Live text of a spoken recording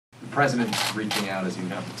president's reaching out as you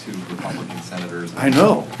have two Republican senators. I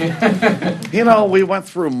know. You know, we went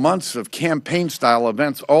through months of campaign-style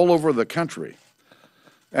events all over the country.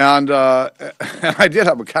 And I did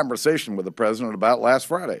have a conversation with the president about last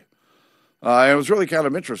Friday. It was really kind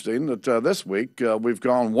of interesting that this week we've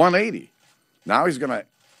gone 180. Now he's going to,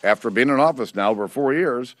 after being in office now for 4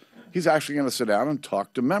 years, he's actually going to sit down and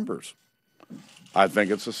talk to members. I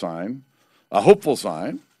think it's a sign, a hopeful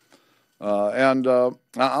sign, and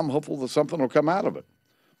I'm hopeful that something will come out of it.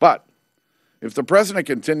 But if the president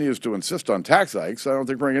continues to insist on tax hikes, I don't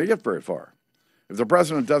think we're going to get very far. If the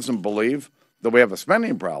president doesn't believe that we have a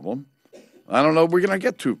spending problem, I don't know if we're going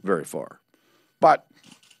to get very far. But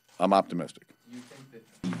I'm optimistic.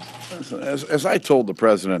 As I told the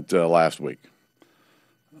president last week,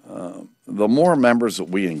 the more members that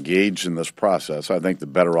we engage in this process, I think the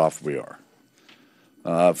better off we are,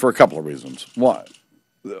 for a couple of reasons. One,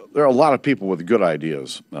 there are a lot of people with good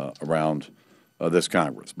ideas around this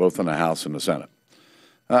Congress, both in the House and the Senate.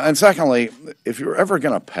 And secondly, if you're ever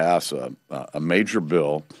going to pass a major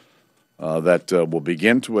bill that will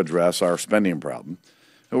begin to address our spending problem,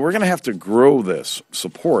 we're going to have to grow this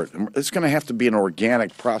support. It's going to have to be an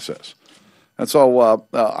organic process. And so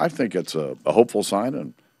I think it's a hopeful sign,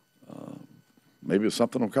 and maybe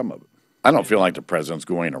something will come of it. I don't feel like the president's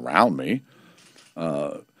going around me.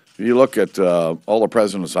 If you look at all the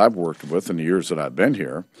presidents I've worked with in the years that I've been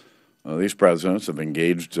here, these presidents have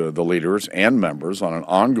engaged the leaders and members on an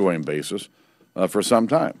ongoing basis for some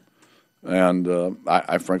time. And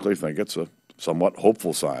I frankly think it's a somewhat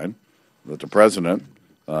hopeful sign that the president,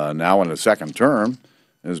 now in his second term,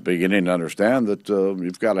 is beginning to understand that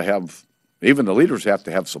you've got to have, even the leaders have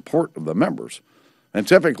to have support of the members. And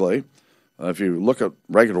typically, if you look at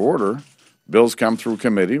regular order, bills come through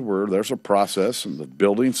committee where there's a process and the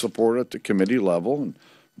building support at the committee level and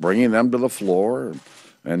bringing them to the floor.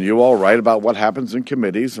 And you all write about what happens in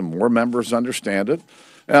committees and more members understand it.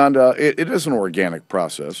 And it is an organic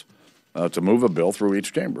process to move a bill through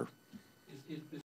each chamber.